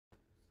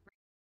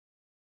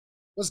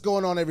What's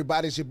going on,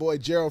 everybody? It's your boy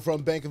Gerald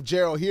from Bank of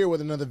Gerald here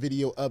with another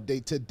video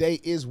update.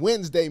 Today is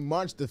Wednesday,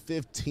 March the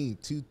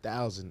 15th,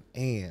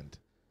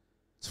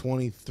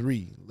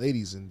 2023.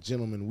 Ladies and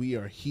gentlemen, we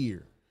are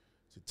here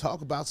to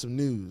talk about some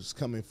news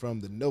coming from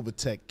the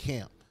Novatech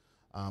camp.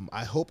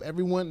 I hope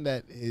everyone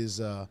that is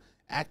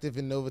active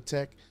in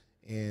Novatech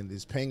and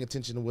is paying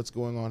attention to what's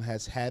going on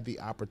has had the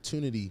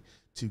opportunity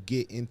to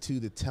get into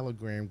the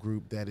Telegram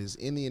group that is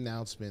in the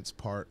announcements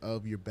part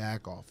of your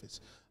back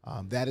office.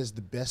 That is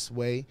the best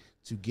way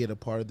to get a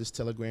part of this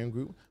Telegram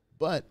group.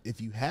 But if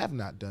you have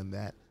not done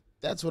that,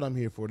 that's what I'm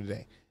here for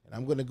today. And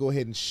I'm going to go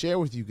ahead and share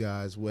with you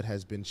guys what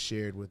has been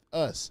shared with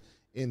us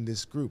in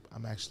this group.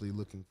 I'm actually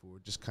looking for,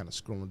 just kind of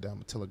scrolling down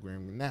my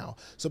Telegram now.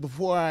 So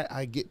before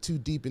I get too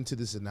deep into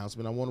this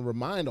announcement, I want to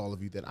remind all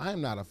of you that I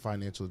am not a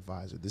financial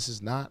advisor. This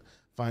is not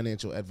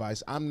financial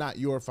advice. I'm not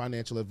your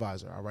financial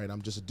advisor, all right?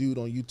 I'm just a dude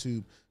on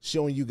YouTube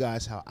showing you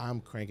guys how I'm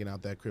cranking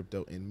out that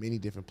crypto in many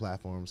different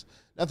platforms.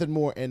 Nothing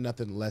more and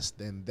nothing less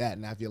than that.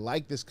 Now, if you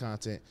like this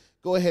content,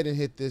 go ahead and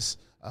hit this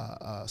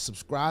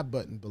subscribe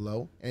button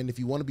below. And if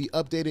you want to be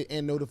updated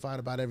and notified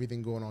about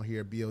everything going on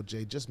here at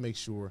BOJ, just make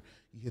sure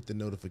you hit the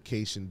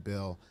notification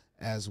bell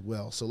as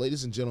well. So,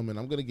 ladies and gentlemen,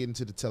 I'm going to get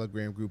into the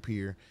Telegram group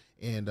here,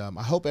 and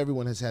I hope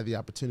everyone has had the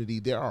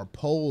opportunity. There are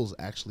polls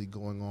actually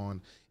going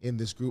on in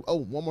this group. Oh,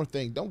 one more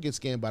thing. Don't get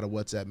scammed by the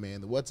WhatsApp man.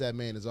 The WhatsApp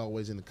man is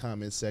always in the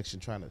comments section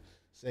trying to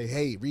say,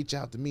 hey, reach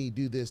out to me,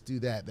 do this, do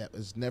that. That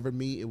was never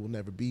me. It will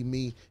never be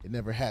me. It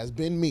never has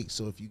been me.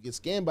 So if you get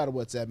scammed by the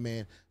WhatsApp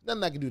man,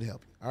 nothing I can do to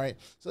help you, all right?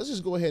 So let's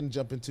just go ahead and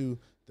jump into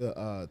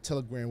the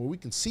Telegram where we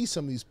can see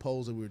some of these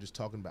polls that we were just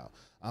talking about.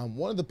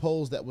 One of the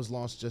polls that was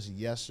launched just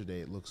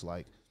yesterday, it looks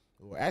like,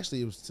 or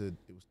actually it was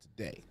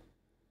today,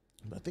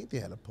 but I think they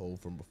had a poll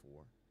from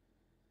before.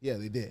 Yeah,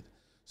 they did.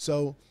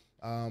 So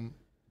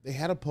they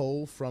had a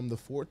poll from the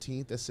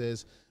 14th that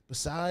says,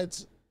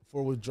 besides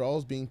for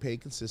withdrawals being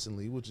paid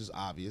consistently, which is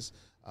obvious,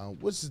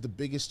 which is the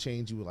biggest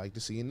change you would like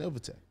to see in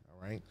Novatech, all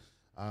right?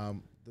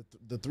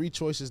 The three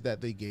choices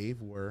that they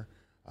gave were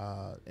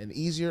an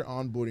easier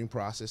onboarding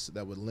process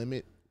that would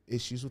limit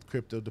issues with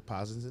crypto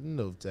deposits in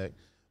Novatech,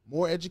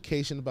 more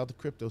education about the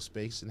crypto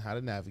space and how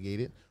to navigate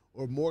it,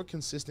 or more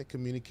consistent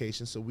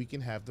communication so we can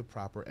have the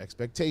proper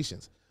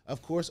expectations.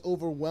 Of course,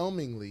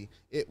 overwhelmingly,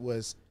 it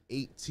was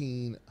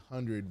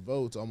 1,800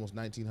 votes, almost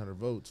 1,900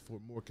 votes for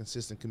more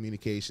consistent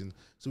communication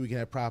so we can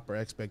have proper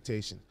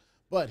expectations.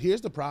 But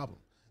here's the problem.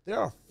 There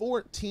are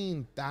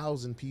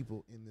 14,000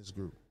 people in this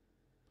group.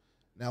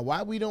 Now,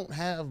 why we don't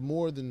have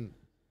more than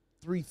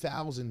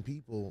 3,000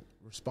 people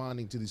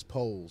responding to these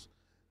polls,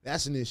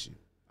 that's an issue.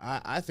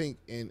 I think,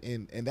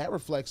 and that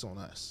reflects on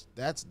us.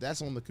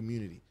 That's on the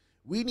community.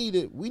 We need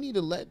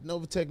to let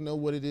Novatech know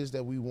what it is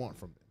that we want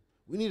from them.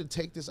 We need to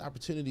take this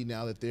opportunity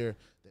now that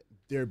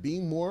they're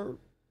being more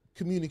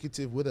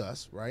communicative with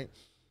us, right?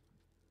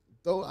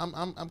 Though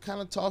I'm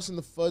kind of tossing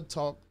the FUD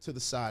talk to the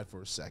side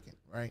for a second,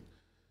 right?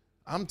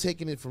 I'm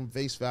taking it from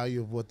face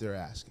value of what they're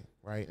asking,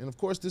 right? And of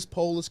course, this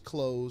poll is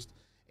closed,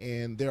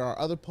 and there are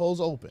other polls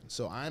open.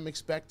 So I'm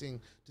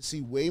expecting to see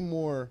way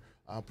more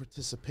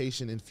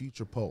participation in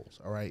future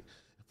polls, all right?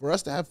 For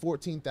us to have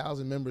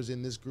 14,000 members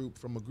in this group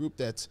from a group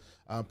that's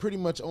pretty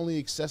much only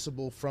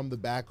accessible from the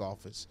back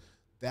office,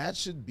 that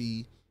should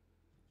be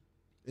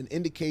an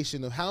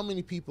indication of how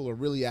many people are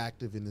really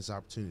active in this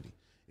opportunity.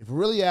 If we're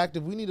really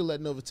active, we need to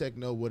let Novatech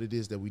know what it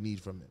is that we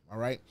need from them, all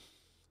right?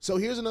 So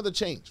here's another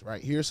change,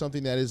 right? Here's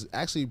something that is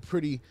actually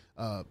pretty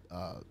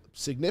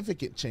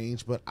significant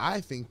change, but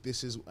I think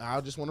this is, I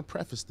just want to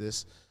preface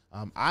this,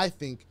 I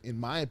think, in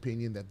my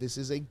opinion, that this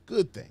is a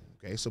good thing,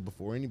 okay? So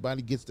before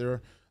anybody gets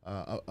their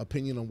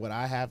opinion on what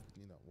I have,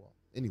 well,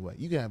 anyway,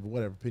 you can have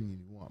whatever opinion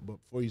you want, but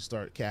before you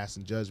start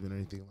casting judgment or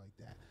anything like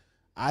that,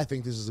 I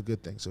think this is a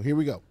good thing. So here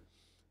we go.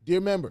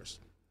 Dear members,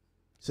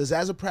 it says,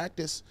 as a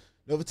practice,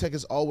 Novatech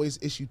has always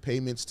issued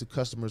payments to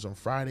customers on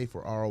Friday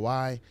for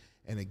ROI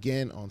and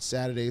again on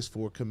Saturdays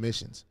for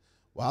commissions.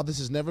 While this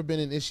has never been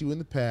an issue in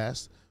the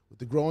past, with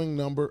the growing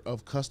number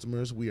of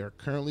customers we are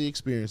currently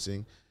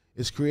experiencing,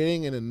 it's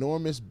creating an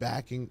enormous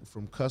backing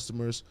from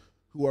customers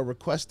who are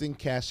requesting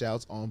cash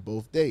outs on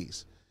both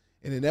days.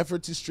 In an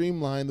effort to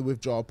streamline the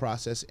withdrawal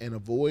process and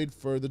avoid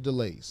further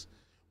delays,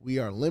 we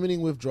are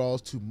limiting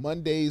withdrawals to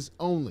Mondays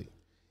only,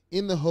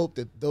 in the hope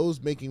that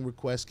those making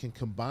requests can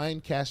combine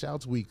cash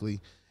outs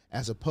weekly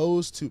as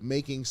opposed to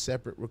making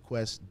separate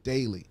requests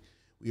daily.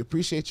 We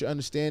appreciate your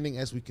understanding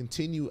as we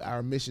continue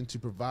our mission to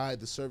provide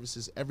the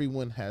services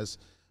everyone has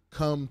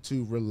come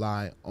to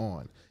rely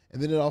on.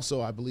 And then it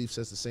also, I believe,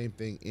 says the same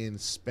thing in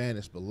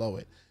Spanish below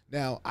it.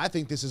 Now, I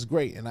think this is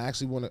great, and I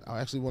actually want to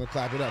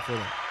clap it up for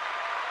them.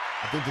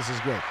 I think this is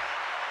great.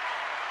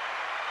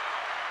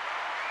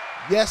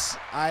 Yes,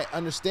 I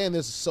understand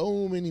there's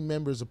so many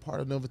members a part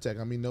of Novatech.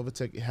 I mean,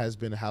 Novatech has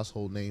been a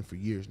household name for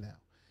years now.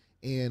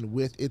 And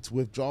with its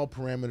withdrawal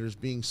parameters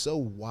being so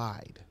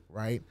wide,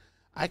 right,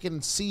 I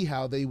can see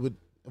how they would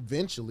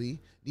eventually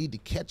need to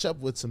catch up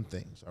with some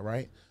things, all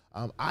right?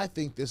 I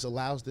think this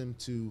allows them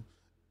to,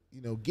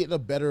 get a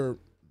better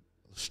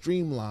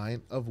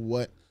streamline of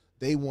what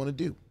they want to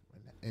do.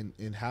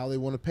 and how they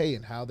want to pay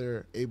and how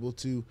they're able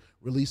to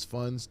release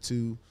funds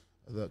to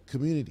the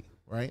community,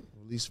 right?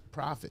 Release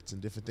profits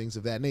and different things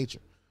of that nature.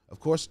 Of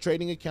course,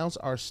 trading accounts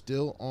are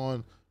still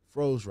on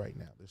froze right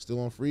now. They're still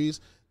on freeze.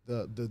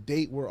 The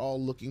date we're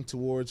all looking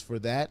towards for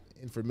that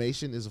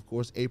information is, of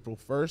course, April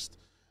 1st.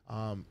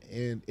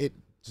 And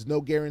there's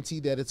no guarantee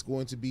that it's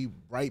going to be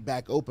right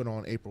back open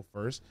on April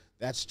 1st.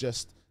 That's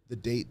just the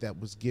date that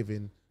was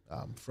given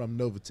from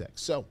Novatech.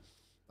 So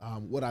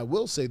what I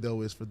will say,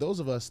 though, is for those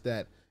of us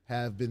that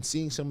have been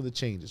seeing some of the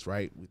changes,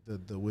 right?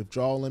 The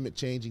withdrawal limit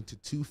changing to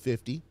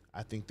 250,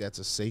 I think that's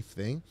a safe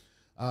thing.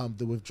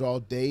 The withdrawal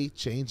day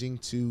changing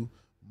to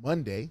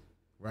Monday,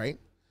 right?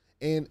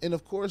 And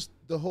of course,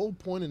 the whole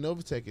point of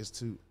Novatech is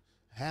to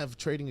have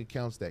trading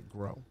accounts that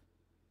grow,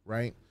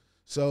 right?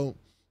 So,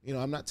 you know,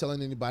 I'm not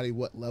telling anybody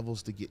what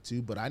levels to get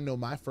to, but I know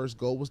my first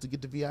goal was to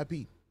get to VIP.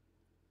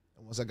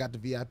 And once I got to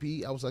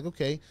VIP, I was like,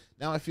 okay,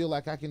 now I feel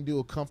like I can do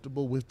a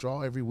comfortable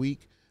withdrawal every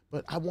week,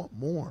 but I want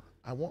more.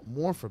 I want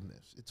more from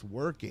this. It's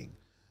working.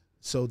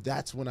 So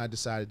that's when I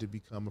decided to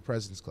become a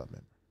President's Club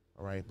member,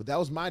 all right? But that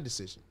was my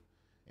decision,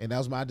 and that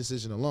was my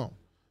decision alone.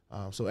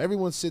 So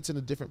everyone sits in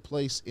a different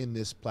place in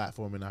this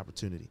platform and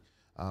opportunity.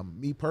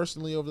 Me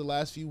personally, over the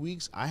last few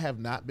weeks, I have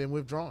not been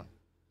withdrawing.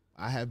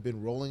 I have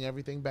been rolling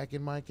everything back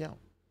in my account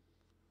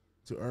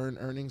to earn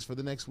earnings for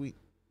the next week.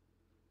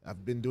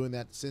 I've been doing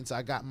that since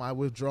I got my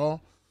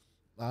withdrawal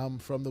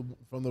from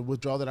the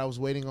withdrawal that I was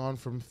waiting on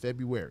from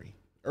February,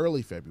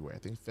 early February. I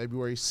think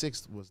February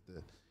 6th was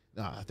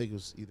I think it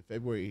was either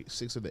February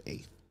 6th or the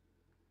 8th.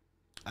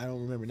 I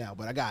don't remember now,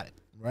 but I got it,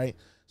 right?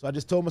 So I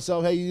just told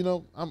myself, hey, you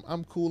know,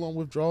 I'm cool on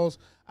withdrawals.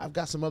 I've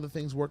got some other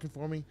things working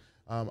for me.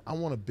 I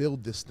want to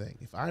build this thing.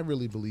 If I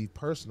really believe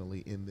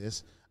personally in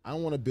this, I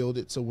want to build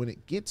it so when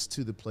it gets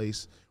to the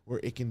place where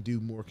it can do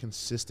more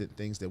consistent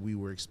things that we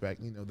were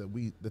expecting, you know,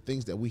 the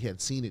things that we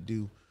had seen it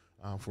do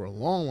for a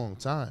long, long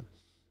time,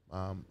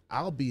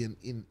 I'll be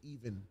in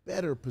even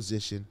better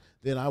position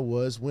than I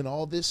was when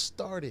all this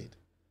started.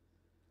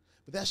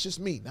 But that's just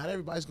me. Not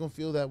everybody's going to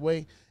feel that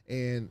way,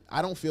 and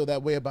I don't feel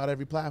that way about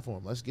every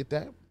platform. Let's get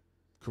that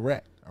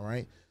correct, all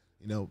right?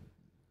 You know,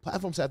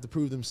 platforms have to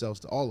prove themselves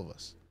to all of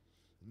us.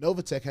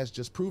 Novatech has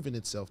just proven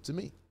itself to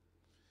me.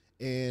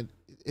 And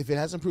if it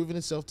hasn't proven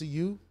itself to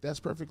you, that's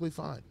perfectly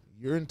fine.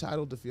 You're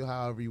entitled to feel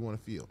however you want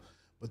to feel.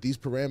 But these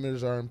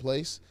parameters are in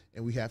place,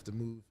 and we have to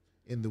move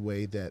in the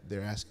way that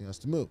they're asking us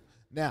to move.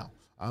 Now,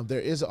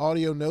 there is an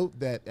audio note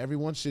that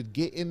everyone should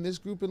get in this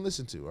group and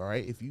listen to, all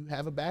right? If you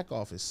have a back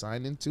office,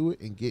 sign into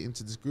it and get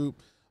into this group.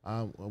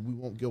 We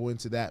won't go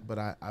into that, but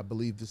I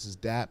believe this is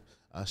DAP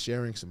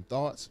sharing some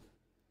thoughts.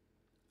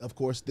 Of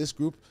course, this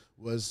group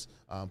was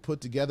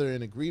put together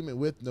in agreement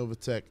with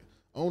Novatech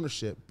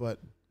ownership, but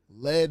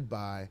led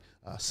by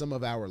some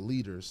of our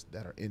leaders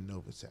that are in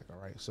Novatech, all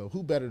right? So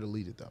who better to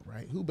lead it, though,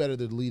 right? Who better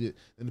to lead it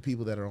than the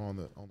people that are on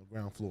the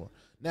ground floor?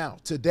 Now,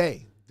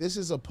 today, this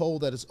is a poll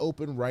that is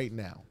open right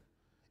now,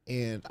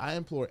 and I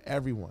implore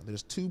everyone,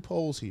 there's 2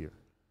 polls here.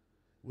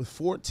 With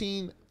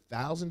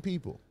 14,000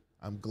 people,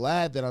 I'm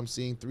glad that I'm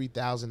seeing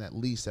 3,000 at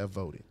least have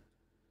voted.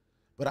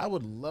 But I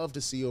would love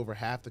to see over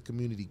half the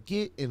community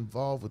get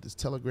involved with this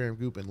Telegram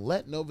group and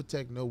let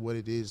Novatech know what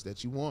it is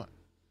that you want,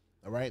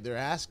 all right? They're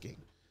asking.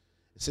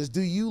 It says,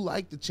 do you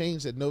like the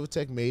change that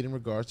Novatech made in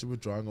regards to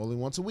withdrawing only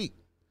once a week?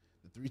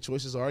 The 3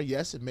 choices are,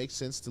 yes, it makes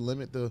sense to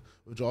limit the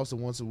withdrawals to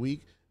once a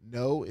week.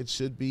 No, it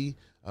should be,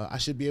 I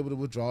should be able to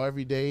withdraw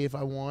every day if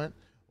I want.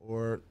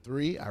 Or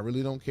 3, I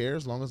really don't care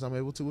as long as I'm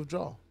able to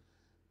withdraw.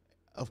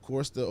 Of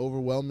course, the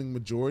overwhelming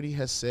majority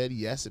has said,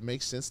 yes, it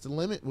makes sense to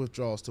limit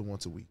withdrawals to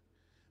once a week.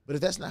 But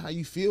if that's not how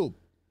you feel,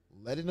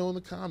 let it know in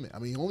the comment. I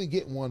mean, you only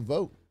get 1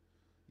 vote.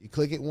 You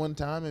click it 1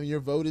 time and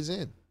your vote is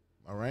in,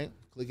 all right?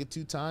 Click it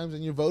 2 times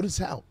and your vote is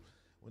out.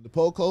 When the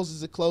poll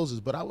closes, it closes.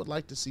 But I would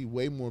like to see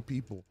way more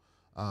people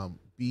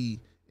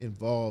be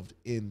involved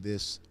in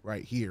this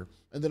right here.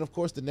 And then, of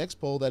course, the next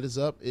poll that is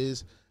up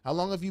is, how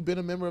long have you been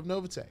a member of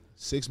Novatech?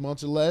 6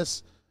 months or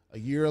less, a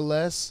year or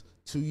less,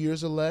 2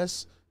 years or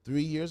less,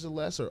 3 years or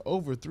less, or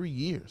over 3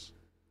 years?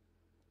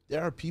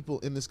 There are people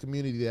in this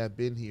community that have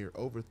been here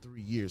over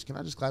 3 years. Can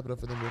I just clap it up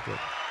for them real quick?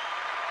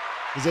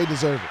 Because they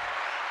deserve it.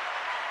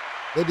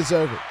 They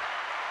deserve it.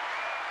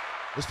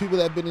 There's people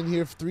that have been in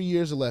here for 3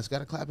 years or less. Got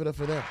to clap it up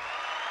for them.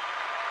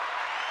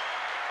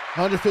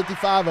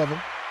 155 of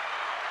them.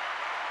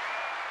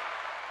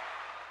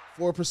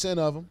 4%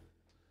 of them,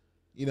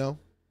 you know,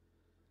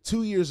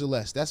 2 years or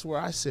less. That's where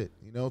I sit,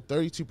 you know,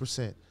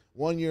 32%.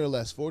 1 year or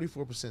less,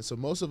 44%. So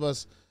most of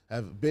us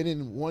have been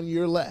in 1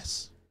 year or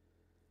less.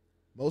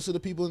 Most of the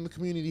people in the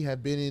community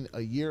have been in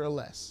a year or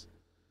less.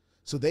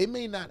 So they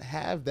may not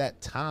have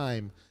that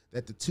time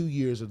that the 2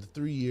 years or the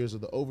 3 years or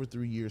the over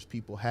 3 years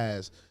people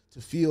has to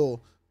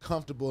feel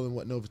comfortable in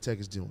what Novatech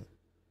is doing.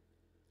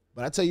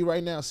 But I tell you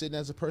right now, sitting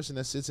as a person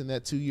that sits in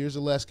that 2 years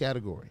or less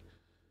category,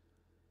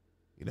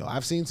 you know,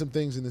 I've seen some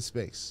things in this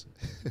space.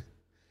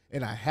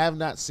 And I have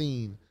not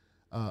seen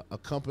a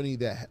company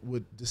that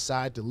would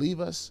decide to leave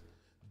us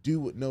do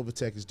what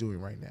Novatech is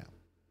doing right now.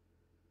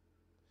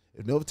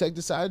 If Novatech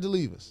decided to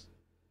leave us,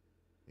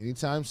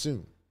 anytime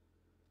soon,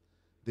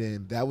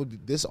 then that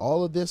would be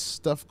all of this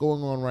stuff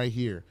going on right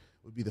here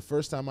would be the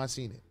first time I've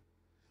seen it,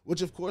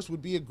 which of course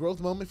would be a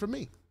growth moment for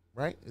me,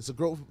 right? It's a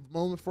growth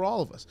moment for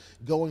all of us.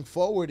 Going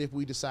forward, if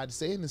we decide to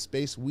stay in this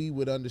space, we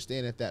would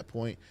understand at that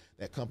point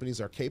that companies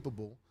are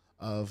capable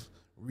of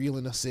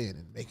reeling us in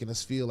and making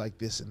us feel like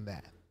this and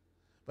that.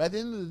 But at the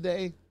end of the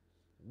day,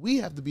 we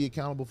have to be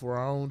accountable for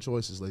our own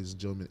choices, ladies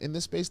and gentlemen. In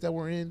this space that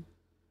we're in,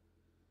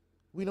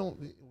 we don't,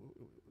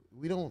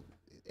 it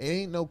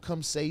ain't no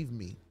come save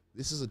me.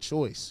 This is a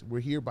choice. We're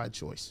here by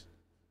choice.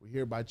 We're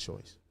here by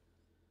choice.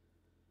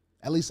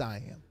 At least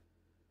I am.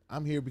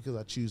 I'm here because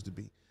I choose to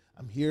be.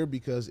 I'm here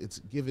because it's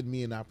given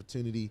me an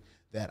opportunity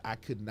that I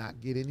could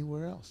not get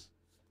anywhere else.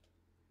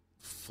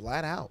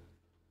 Flat out.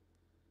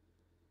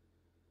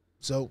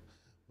 So,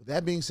 with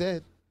that being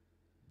said,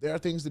 there are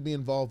things to be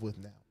involved with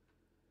now.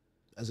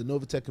 As a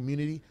Novatech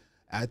community,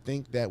 I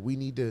think that we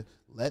need to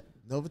let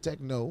Novatech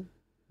know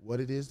what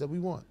it is that we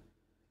want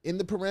in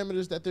the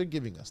parameters that they're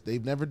giving us.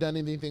 They've never done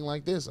anything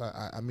like this.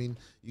 I mean,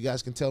 you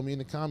guys can tell me in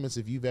the comments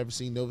if you've ever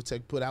seen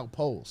Novatech put out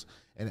polls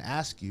and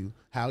ask you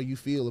how you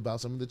feel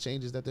about some of the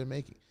changes that they're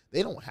making.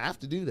 They don't have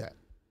to do that.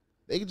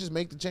 They can just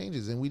make the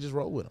changes and we just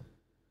roll with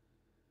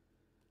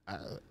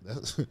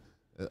them.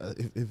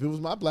 If it was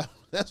my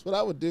platform, that's what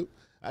I would do.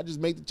 I just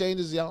make the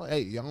changes, y'all.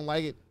 Hey, y'all don't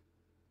like it,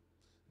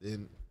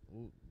 then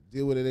we'll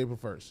deal with it April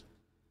 1st.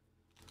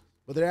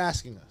 But they're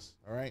asking us,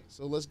 all right?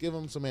 So let's give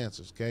them some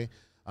answers, okay?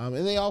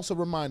 And they also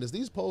remind us,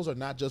 these polls are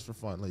not just for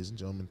fun, ladies and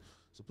gentlemen.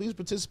 So please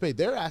participate.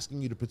 They're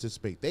asking you to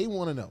participate. They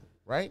want to know,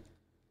 right?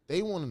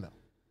 They want to know.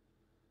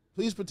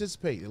 Please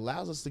participate. It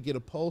allows us to get a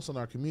pulse on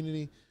our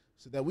community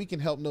so that we can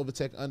help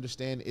Novatech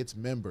understand its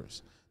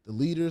members. The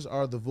leaders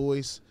are the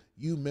voice.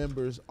 You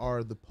members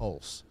are the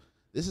pulse.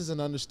 This is an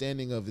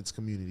understanding of its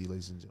community,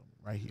 ladies and gentlemen,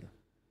 right here.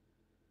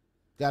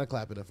 Got to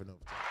clap it up for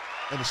Novatech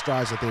and the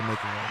strides that they're making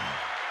right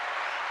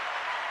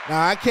now.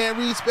 Now, I can't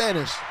read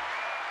Spanish,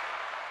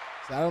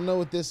 so I don't know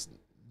what this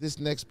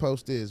next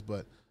post is,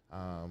 but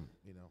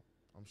you know,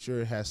 I'm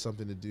sure it has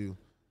something to do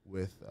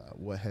with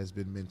what has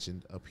been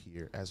mentioned up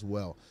here as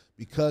well.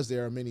 Because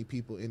there are many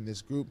people in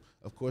this group,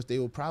 of course, they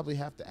will probably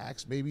have to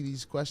ask maybe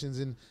these questions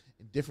in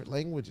different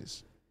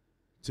languages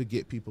to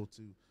get people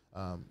to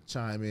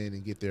chime in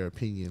and get their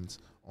opinions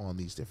on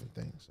these different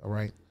things, all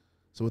right?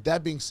 So with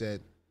that being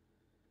said,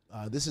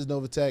 this is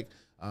Novatech.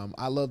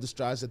 I love the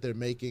strides that they're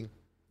making.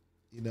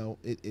 You know,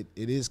 it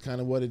is kind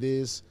of what it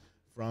is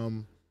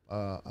from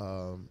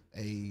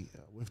a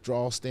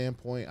withdrawal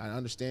standpoint. I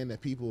understand that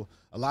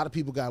a lot of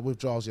people got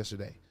withdrawals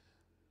yesterday,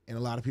 and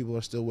a lot of people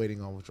are still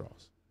waiting on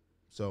withdrawals.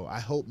 So I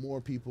hope more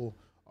people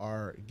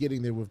are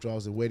getting their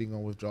withdrawals and waiting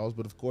on withdrawals.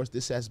 But of course,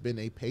 this has been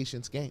a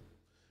patience game.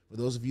 For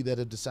those of you that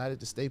have decided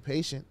to stay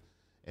patient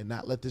and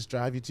not let this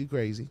drive you too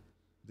crazy,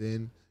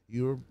 then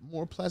you're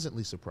more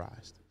pleasantly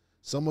surprised.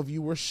 Some of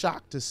you were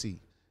shocked to see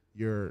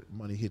your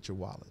money hit your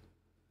wallet.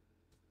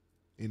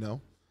 You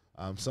know,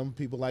 some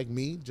people like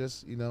me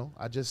just, you know,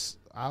 I'll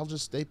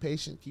just stay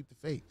patient, keep the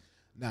faith.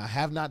 Now, I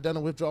have not done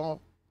a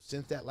withdrawal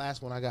since that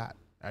last one I got.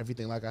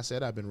 Everything, like I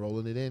said, I've been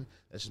rolling it in.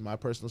 That's just my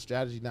personal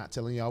strategy, not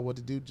telling y'all what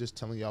to do, just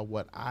telling y'all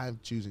what I'm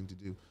choosing to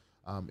do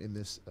in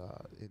this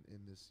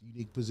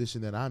unique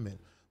position that I'm in.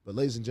 But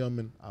ladies and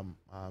gentlemen,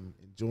 I'm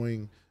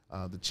enjoying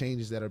the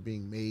changes that are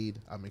being made.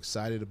 I'm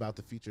excited about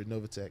the future of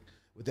Novatech.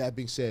 With that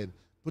being said,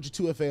 put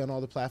your 2FA on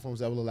all the platforms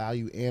that will allow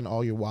you and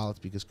all your wallets,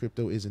 because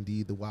crypto is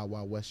indeed the wild,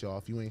 wild west, y'all.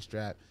 If you ain't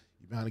strapped,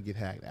 you're bound to get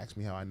hacked. Ask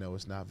me how I know.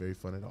 It's not very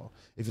fun at all.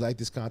 If you like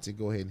this content,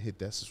 go ahead and hit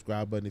that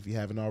subscribe button if you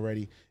haven't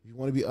already. If you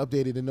want to be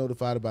updated and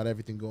notified about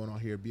everything going on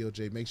here at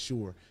BOJ, make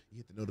sure you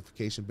hit the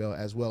notification bell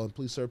as well. And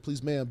please, sir,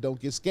 please, ma'am, don't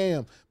get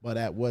scammed by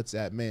that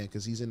WhatsApp man,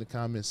 because he's in the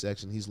comment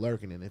section. He's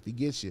lurking, and if he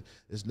gets you,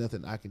 there's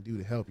nothing I can do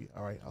to help you.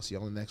 All right, I'll see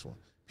you on the next one.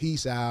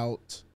 Peace out.